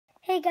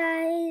Hey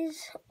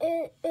guys,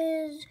 it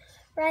is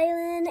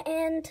Rylan,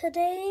 and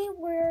today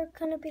we're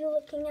going to be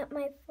looking at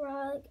my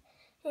frog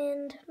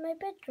and my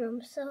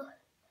bedroom. So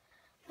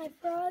my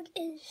frog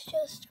is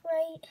just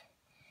right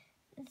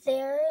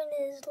there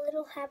in his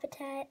little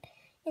habitat,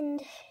 and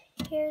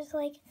here's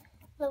like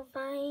the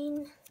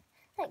vine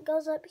that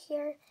goes up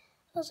here,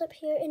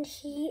 and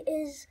he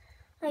is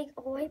like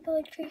a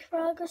white-bellied tree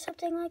frog or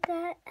something like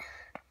that.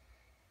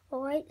 A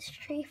white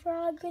tree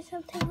frog or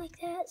something like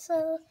that.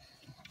 So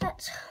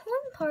that's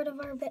one part of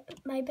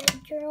my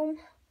bedroom.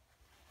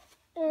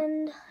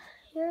 And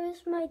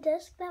here's my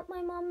desk that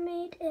my mom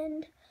made,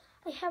 and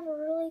I have a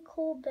really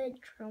cool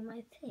bedroom,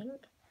 I think.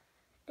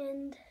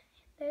 And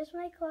there's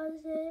my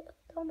closet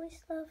with all my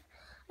stuff.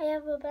 I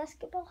have a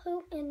basketball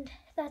hoop, and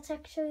that's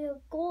actually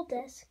a goal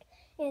desk.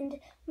 And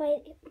my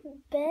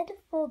bed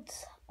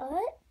folds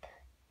up,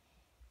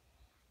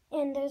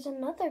 and there's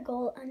another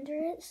goal under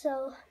it.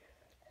 So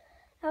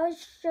that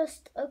was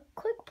just a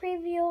quick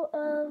preview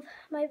of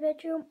my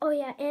bedroom. Oh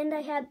yeah, and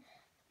I had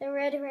the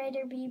Red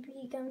Ryder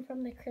BB gun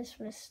from the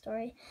Christmas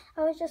story.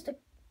 That was just a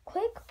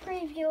quick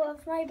preview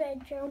of my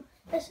bedroom.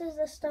 This is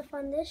the stuff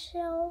on this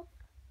shelf.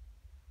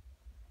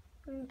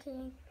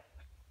 Okay.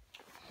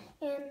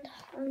 And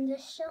on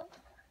this shelf.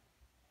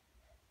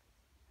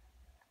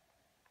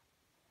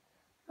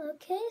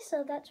 Okay,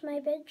 so that's my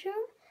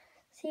bedroom.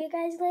 See you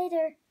guys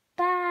later.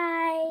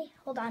 Bye.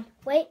 Hold on.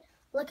 Wait.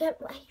 Look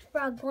at my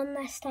frog one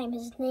last time.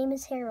 His name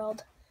is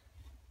Harold.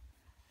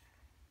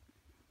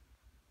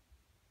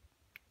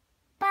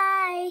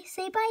 Bye.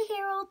 Say bye,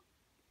 Harold.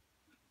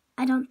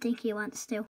 I don't think he wants to.